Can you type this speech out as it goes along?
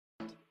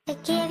I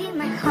gave you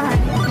my heart.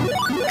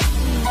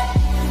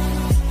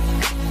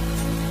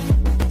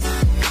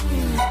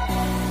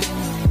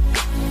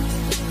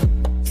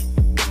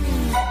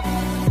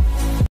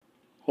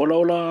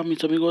 Hola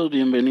mis amigos,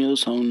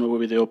 bienvenidos a un nuevo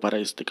video para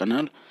este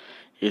canal,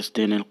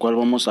 en el cual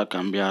vamos a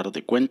cambiar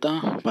de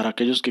cuenta. Para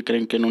aquellos que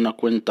creen que en una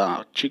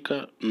cuenta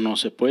chica no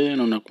se puede,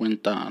 en una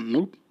cuenta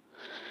noob,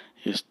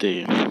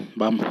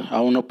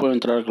 aún no puedo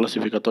entrar a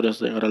clasificatorias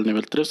de llegar al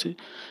nivel 13,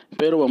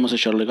 pero vamos a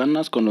echarle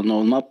ganas con los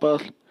nuevos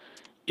mapas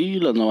y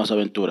las nuevas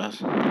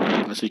aventuras.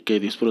 Así que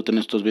disfruten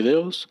estos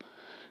videos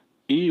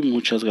y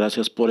muchas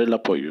gracias por el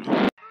apoyo.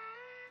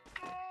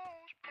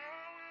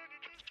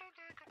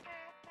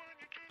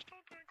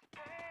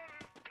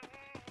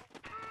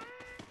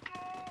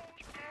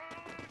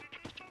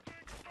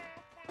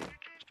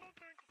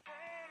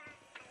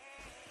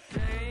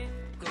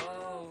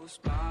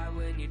 By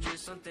when you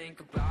just don't think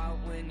about,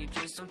 when you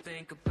just don't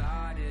think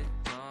about it,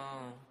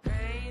 no.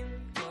 Pain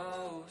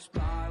goes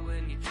by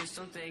when you just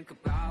don't think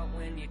about,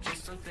 when you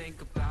just don't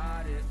think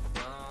about it,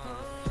 no.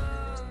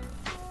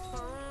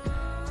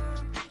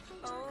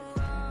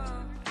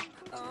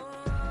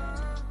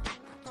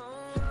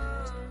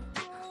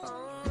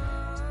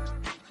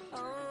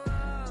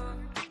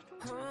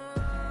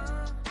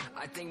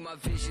 I think my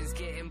vision's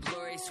getting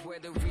blurry, swear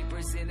the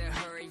reaper's in a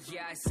hurry.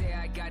 Yeah, I say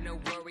I got no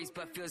worries,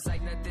 but feels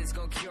like nothing's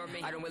gonna cure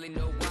me. I don't really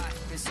know why,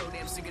 been so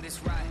damn sick of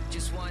this ride.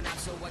 Just one out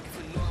so I can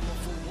feel normal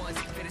for once.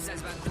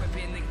 Fantasize about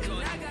gripping the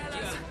gun. And I got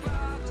lots of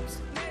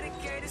problems,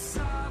 medicated,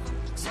 solve them.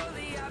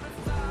 Slowly I've been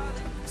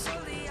falling,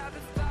 slowly I've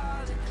been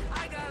falling.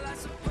 I got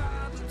lots of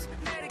problems,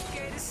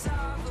 medicated,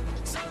 solve them.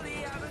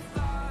 Slowly I've been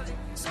falling,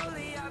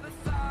 slowly I've been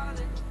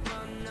falling.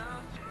 No, no.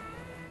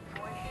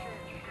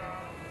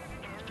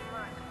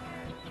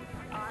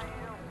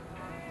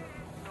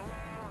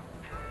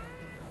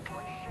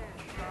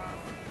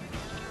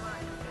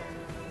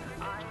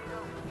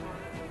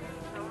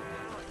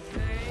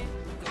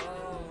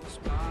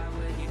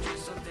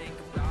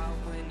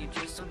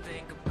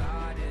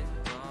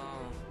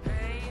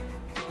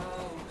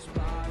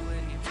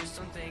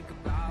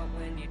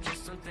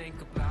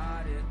 Think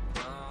about it,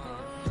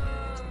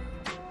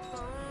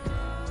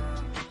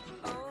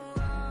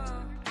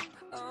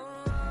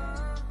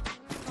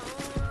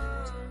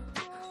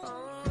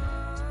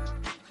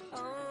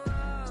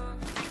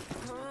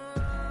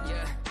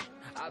 yeah,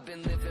 I've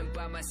been living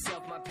by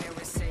myself, my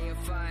parents saying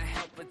find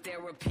help, but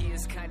therapy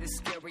is kinda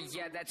scary,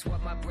 yeah, that's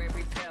what my brain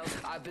repels.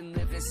 I've been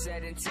living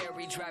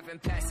sedentary, driving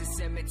past the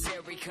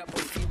cemetery, couple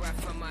feet right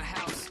from my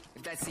house.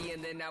 If that's the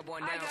end, then I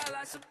want out. I got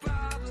lots of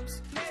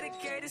problems,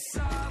 medicated,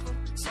 solve them.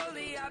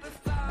 Slowly I've been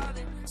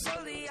falling,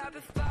 slowly I've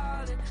been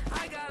falling.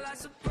 I got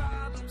lots of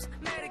problems,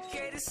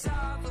 medicated,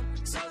 solve them.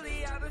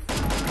 Slowly I've been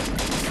falling,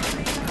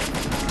 slowly I've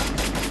been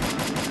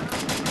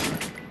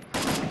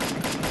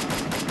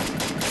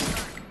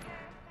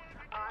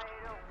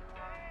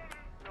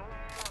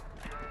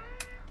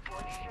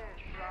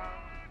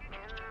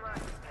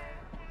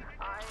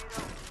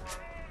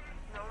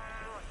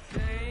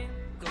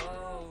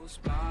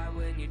by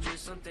when you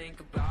just don't think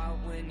about,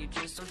 when you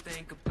just don't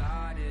think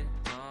about it,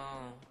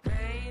 no.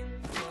 Pain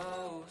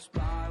goes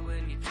by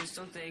when you just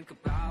don't think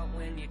about,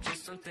 when you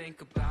just don't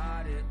think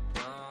about it,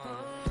 no.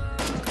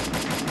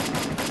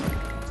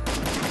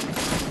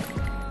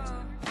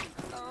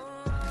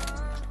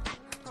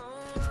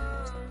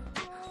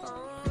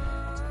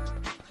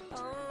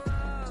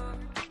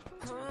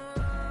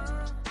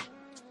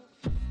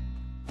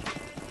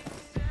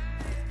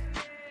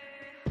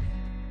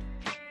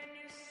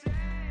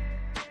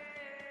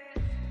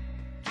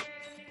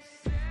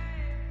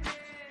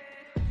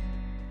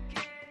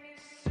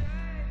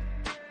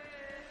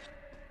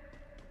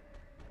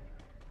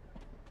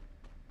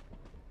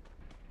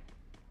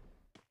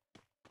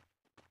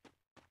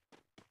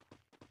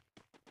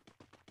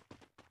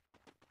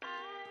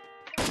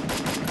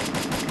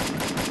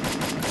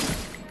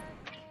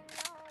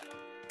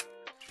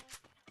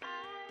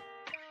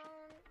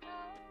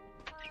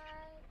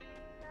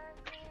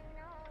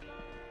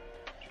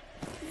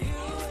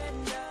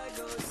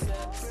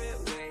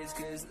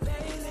 Cause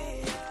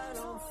lately I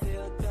don't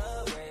feel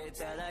the way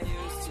that I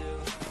used to,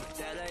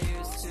 that I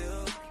used to,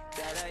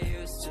 that I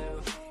used to,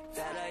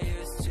 that I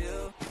used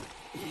to.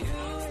 You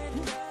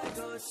and I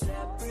go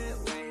separate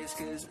ways,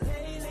 cause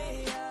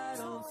lately I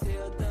don't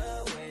feel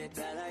the way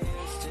that I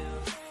used to,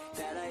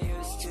 that I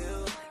used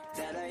to,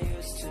 that I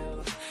used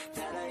to,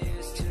 that I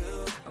used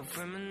to. I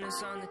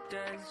reminisce on the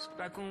days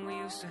back when we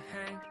used to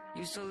hang.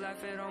 Used to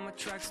laugh at all my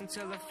tracks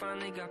until I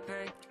finally got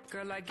paid.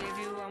 Girl, I gave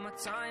you all my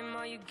time,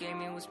 all you gave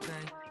me was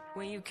pain.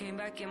 When you came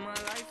back in my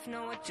life,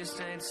 no, it just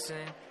ain't the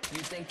same. You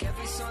think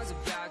every song's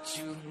about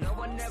you, no,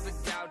 I never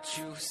doubt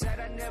you. Said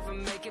I'd never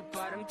make it,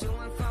 but I'm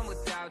doing fine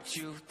without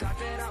you. Thought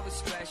that I was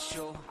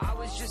special, I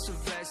was just a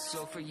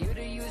vessel for you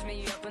to use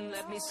me up and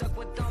let me suck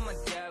with all my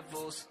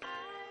devils.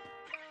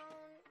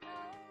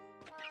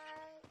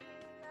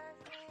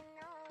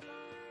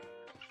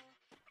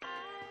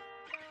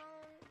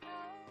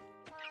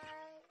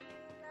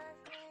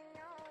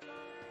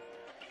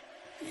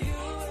 You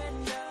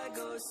and I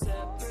go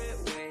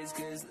separate ways,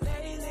 cause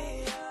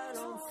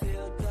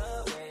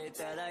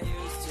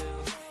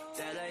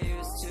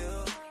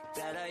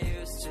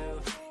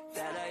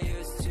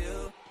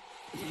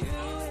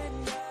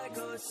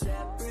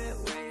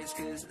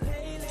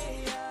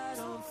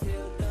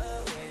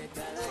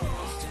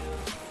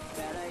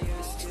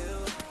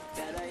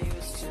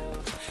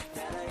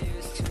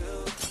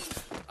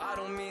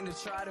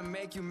try to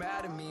make you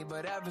mad at me,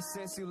 but ever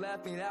since you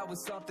left me, that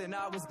was something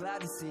I was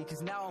glad to see.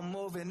 Cause now I'm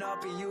moving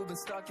up and you've been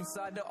stuck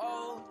inside the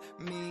old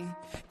me.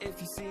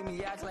 If you see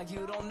me, act like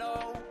you don't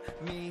know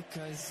me,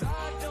 cause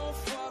I don't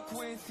fuck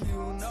with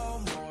you no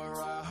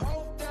more. I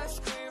hope that's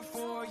clear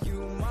for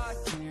you, my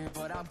dear,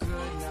 but I'm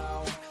good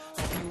now.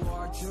 Hope you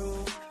are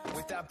too,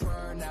 with that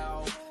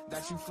burnout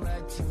that you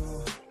fled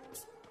to.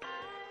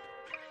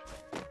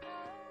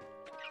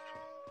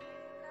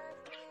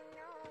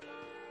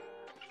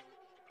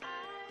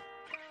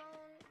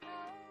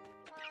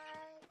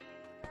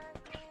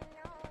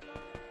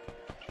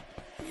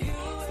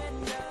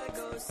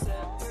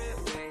 Separate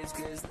ways,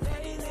 cause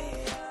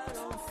lately I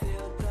don't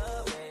feel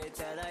the way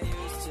that I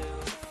used to,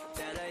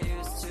 that I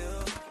used to,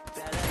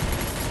 that I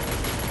used to,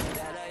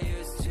 that I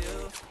used to.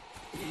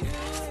 You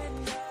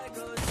and I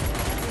go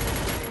separate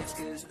ways,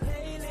 cause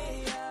lately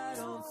I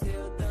don't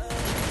feel the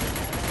way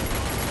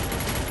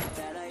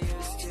that I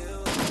used to,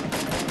 that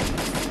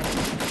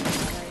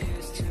I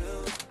used to.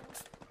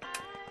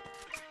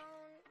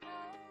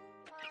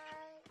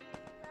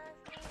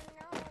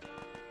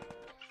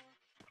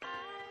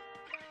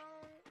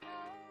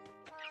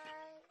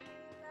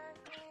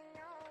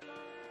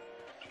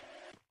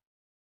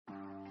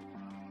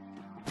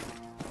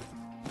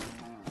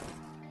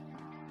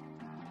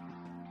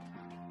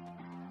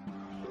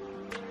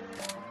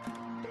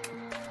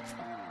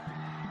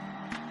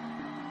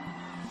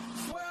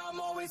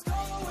 Always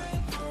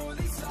going through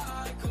these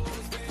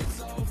cycles, been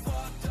so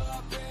fucked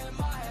up in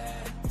my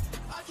head.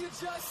 I could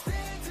just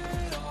end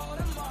it all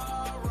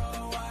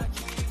tomorrow. I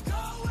keep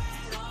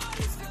going on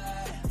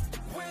instead.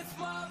 With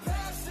my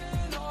past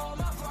and all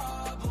my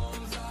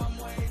problems, I'm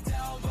way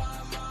down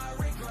by my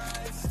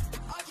regrets.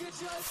 I could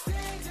just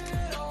end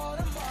it all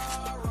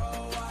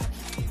tomorrow. I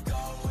keep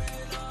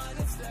going on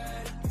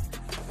instead.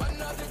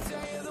 Another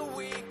day of the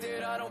week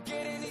that I don't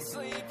get any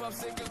sleep. I'm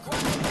sick of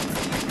grinding my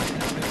teeth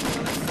and I've been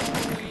feeling so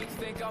weak.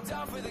 Think I'm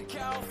down for the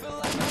count, feel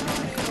like I'm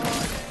running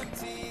on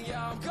empty.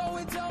 Yeah, I'm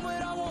going down,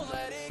 but I won't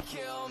let it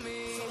kill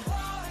me. So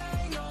I'll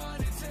hang on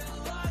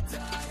until I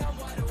die. I'm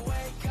wide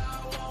awake,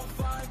 I won't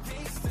find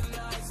peace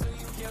tonight. So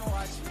you can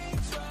watch me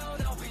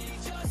drown, I'll be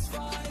just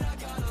fine. I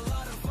got a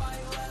lot of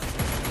fight left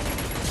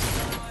this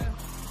time.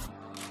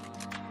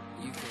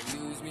 You can't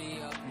use me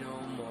up no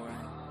more.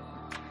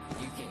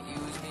 You can't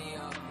use me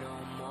up no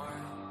more.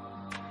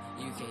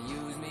 You can't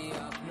use me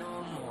up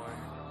no more.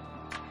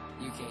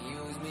 You can't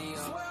use me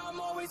up. Swear I'm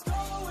always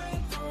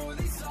going through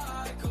these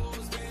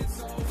cycles. Been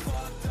so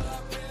fucked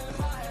up in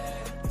my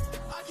head.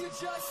 I could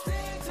just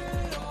end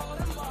it all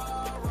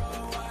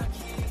tomorrow. I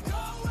keep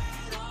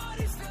going on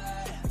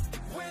instead.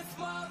 With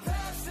my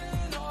past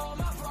and all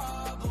my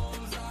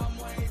problems, I'm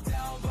way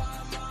down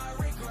by my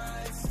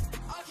regrets.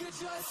 I could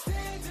just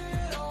end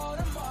it all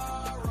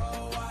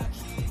tomorrow. I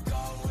keep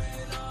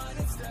going on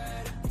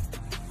instead.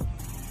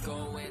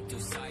 Going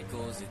through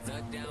cycles, it's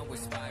a downward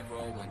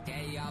spiral. One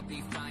day I'll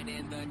be fine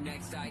and the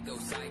next I go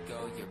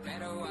psycho. You're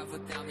better off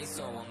without me,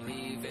 so I'm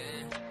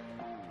leaving.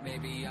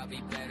 Maybe I'll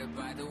be better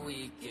by the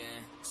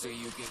weekend. So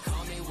you can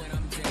call me when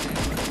I'm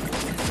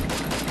dead.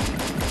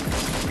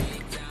 Calm me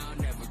down,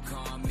 never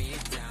calm me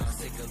down.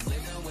 Sick of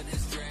living with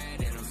this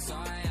dread, and I'm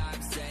sorry I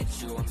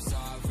upset you. I'm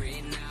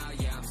sorry now,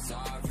 yeah, I'm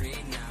sorry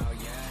now,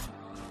 yeah.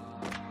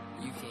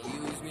 You can't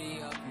use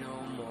me up no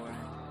more.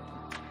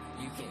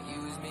 You can't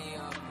use me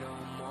up no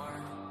more.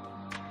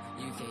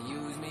 You can't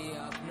use me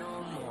up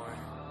no more.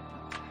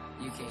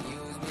 You can't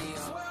use me up.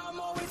 Swear I'm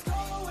always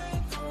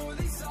going through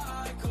these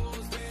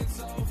cycles. Been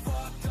so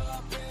fucked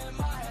up in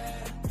my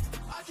head.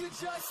 I could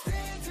just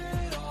end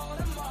it all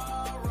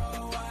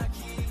tomorrow. I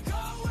keep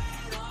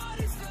going on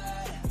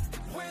instead.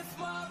 With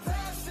my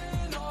past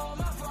and all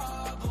my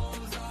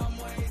problems, I'm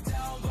way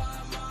down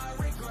by my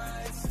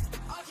regrets.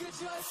 I could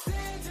just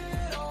end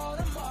it all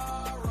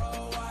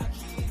tomorrow. I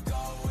keep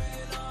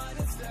going on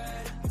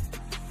instead.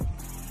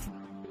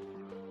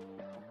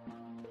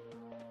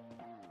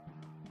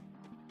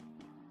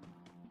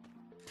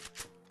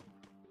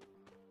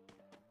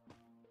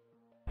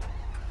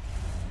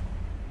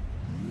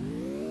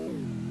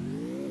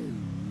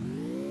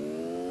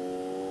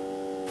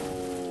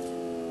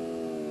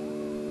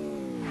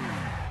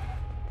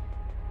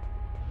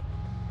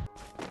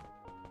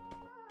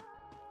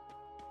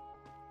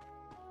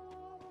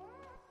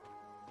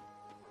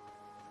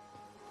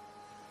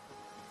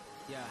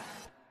 Yeah,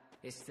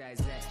 it's that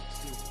Z,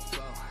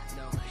 super,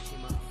 no, she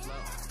my flow.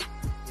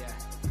 Yeah,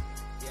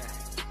 yeah,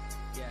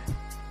 yeah,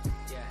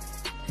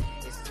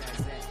 yeah. It's that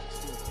Z,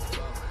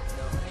 super,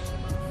 no, she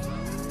my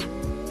flow.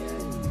 Yeah,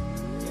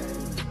 yeah,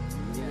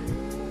 yeah, yeah,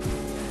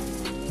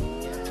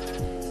 yeah.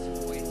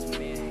 Super way to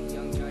man,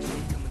 young Josh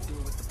coming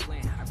through with the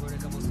plan. I wrote a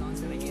couple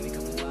songs and I gave a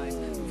couple vibes.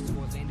 Moved to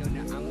Orlando,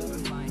 now I'm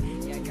living fine.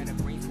 Yeah, I got a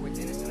brain for a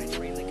dentist and I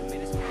train like a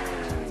menace.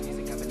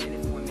 Music, I've been in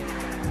it for a minute,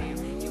 goddamn.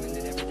 Giving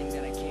it everything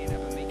that I can,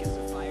 I've been making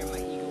some fire. My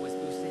ego is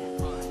boosted.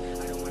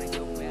 I don't wanna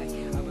go back.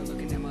 I've been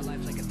looking at my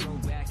life like a throwback.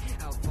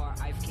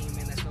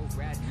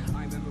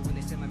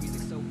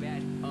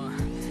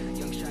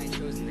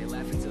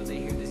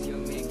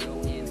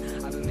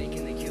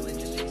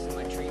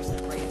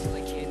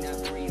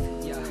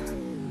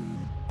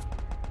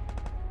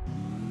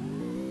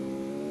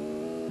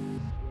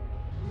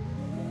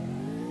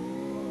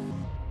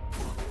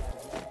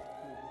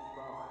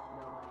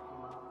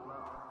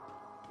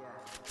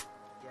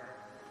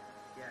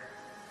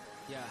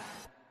 Yeah,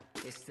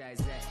 esta es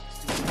that.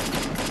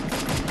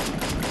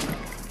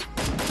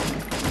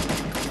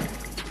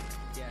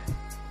 Yeah,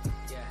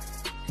 yeah,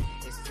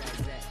 esta es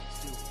that.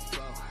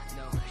 Whoa,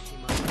 no, she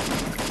must.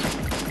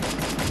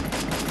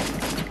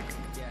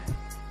 Yeah.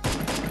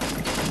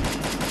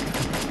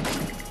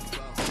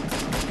 Whoa.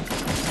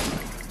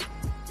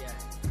 Yeah,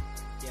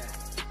 yeah,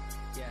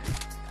 yeah.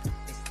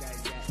 Esta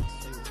es that.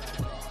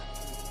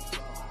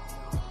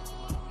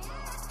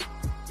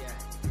 Yeah,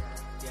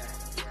 yeah,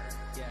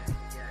 yeah,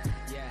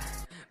 yeah.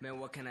 Man,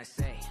 what can I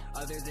say?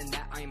 Other than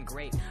that, I am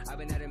great. I've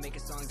been at it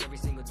making songs every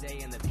single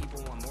day, and the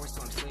people want more,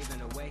 so I'm slaving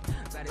away.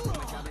 Got it from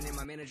my job and in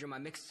my manager, my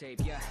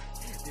mixtape. Yeah,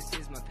 this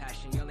is my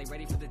passion. You're only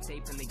ready for the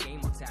tape, and the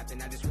game will tap.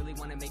 And I just really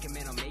wanna make it,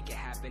 man, I'll make it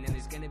happen. And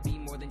there's gonna be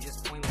more than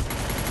just pointless.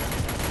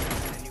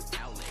 A new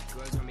outlet.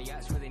 Girls run me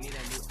out, swear they need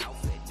a new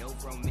outfit. No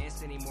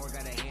romance anymore.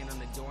 Got a hand on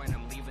the door, and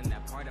I'm leaving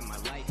that part of my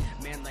life.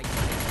 Man, like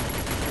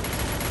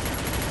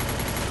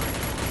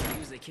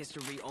music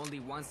history only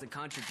wants the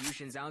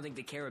contributions. I don't think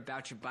they care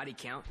about your body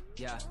count.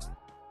 Yeah.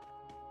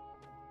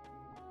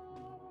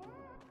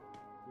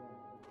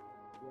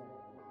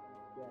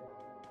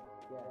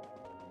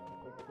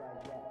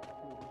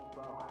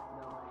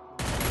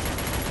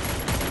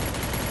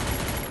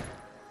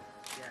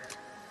 Yeah.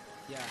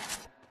 Yeah.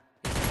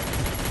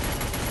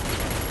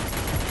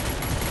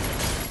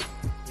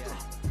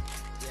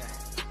 Yeah.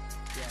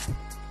 Yeah.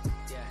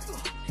 Yeah.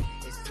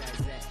 It's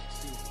that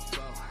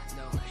super.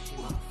 No, she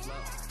won't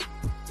flow.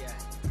 Yeah.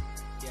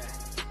 Yeah.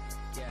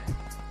 Yeah.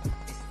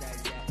 It's that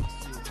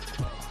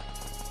super.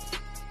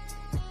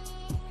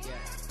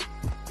 Yeah.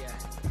 Yeah.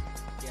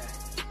 Yeah.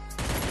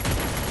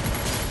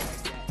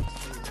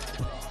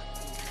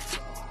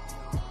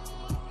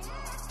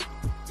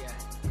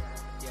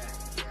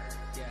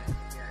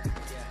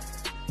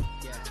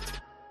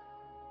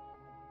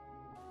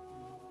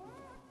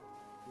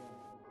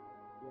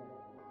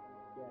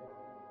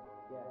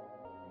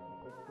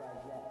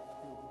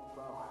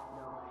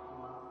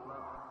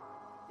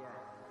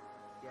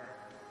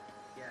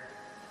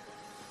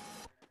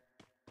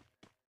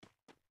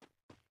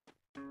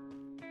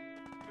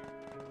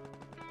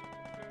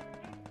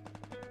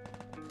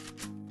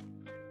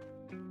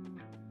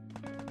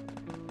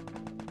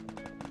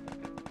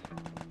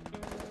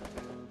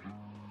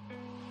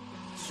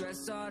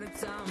 Stress all the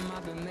time,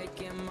 I've been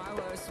making my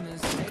worst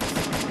mistakes.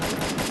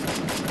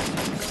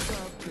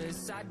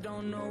 Purpose. I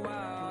don't know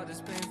why all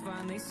this pain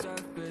finally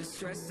surfaced.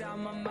 Stressed out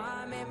my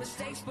mind, made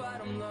mistakes,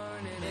 but I'm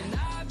learning. And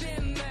I've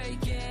been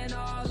making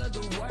all of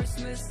the worst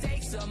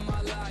mistakes of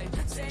my life.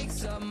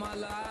 Mistakes of my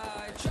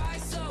life. Try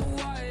so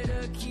hard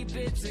to keep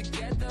it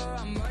together.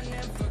 I'm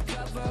running for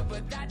cover,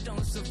 but that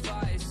don't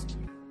suffice.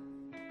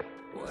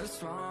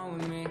 What's wrong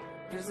with me?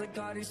 Feels like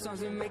all these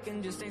songs we're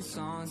making just ain't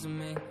songs to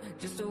me.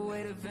 Just a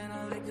way to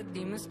ventilate the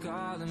demons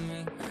calling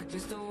me.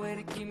 Just a way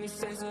to keep me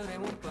sane so they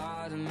won't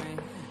bother me.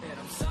 And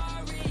I'm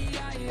sorry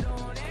I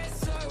don't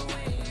answer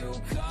when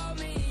you call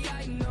me.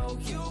 I know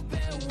you've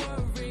been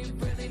worried.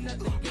 Really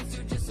nothing against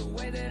you, just the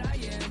way that I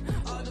am.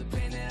 All the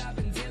pain that I've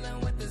been dealing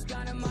with is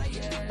gone in my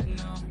head.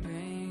 No,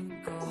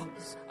 pain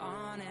goes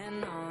on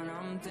and on.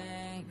 I'm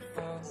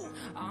thankful.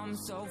 I'm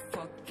so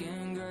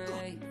fucking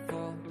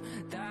grateful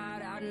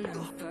that I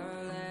never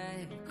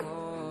let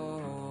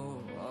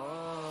go.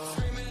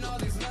 Screaming all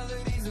these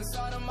melodies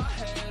inside of my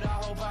head. I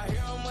hope I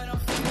hear them when I'm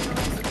feeling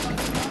like the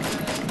thoughts in my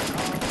bed.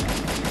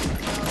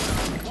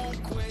 I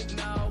won't quit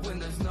now when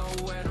there's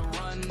nowhere to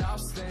run. I'll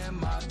stand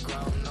my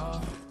ground.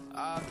 No,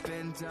 I've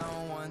been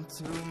down one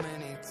too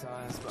many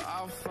times, but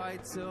I'll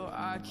fight till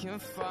I can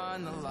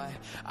find the light.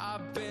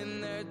 I've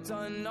been there,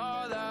 done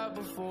all that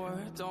before.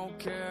 Don't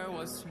care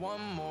what's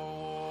one more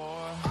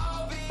war.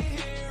 I'll be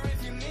here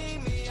if you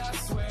need me. I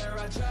swear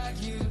I drag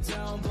you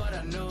down, but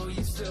I know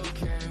you still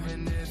care.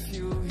 And if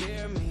you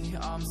hear me,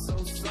 I'm so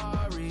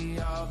sorry.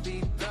 I'll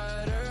be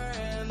better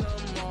in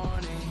the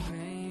morning.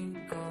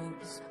 Rain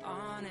goes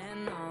on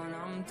and on.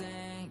 I'm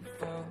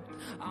thankful.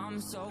 I'm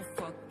so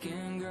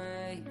fucking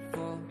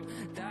grateful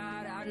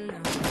that I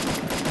never.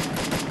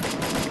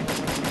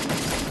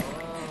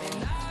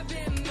 And I've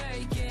been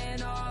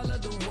making all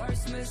of the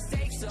worst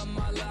mistakes of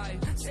my life.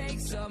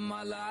 Mistakes of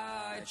my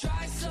life.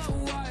 Try so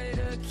hard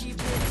to keep it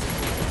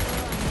together.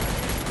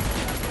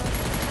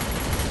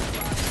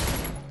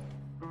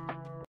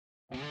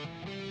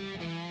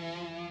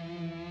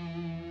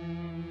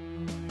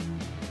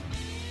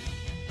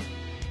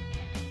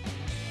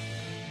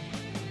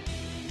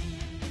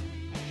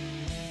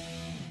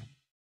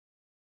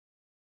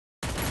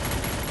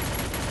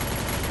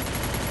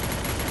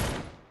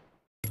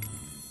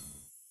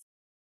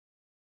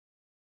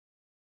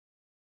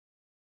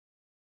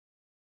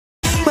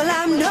 Well,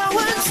 I'm no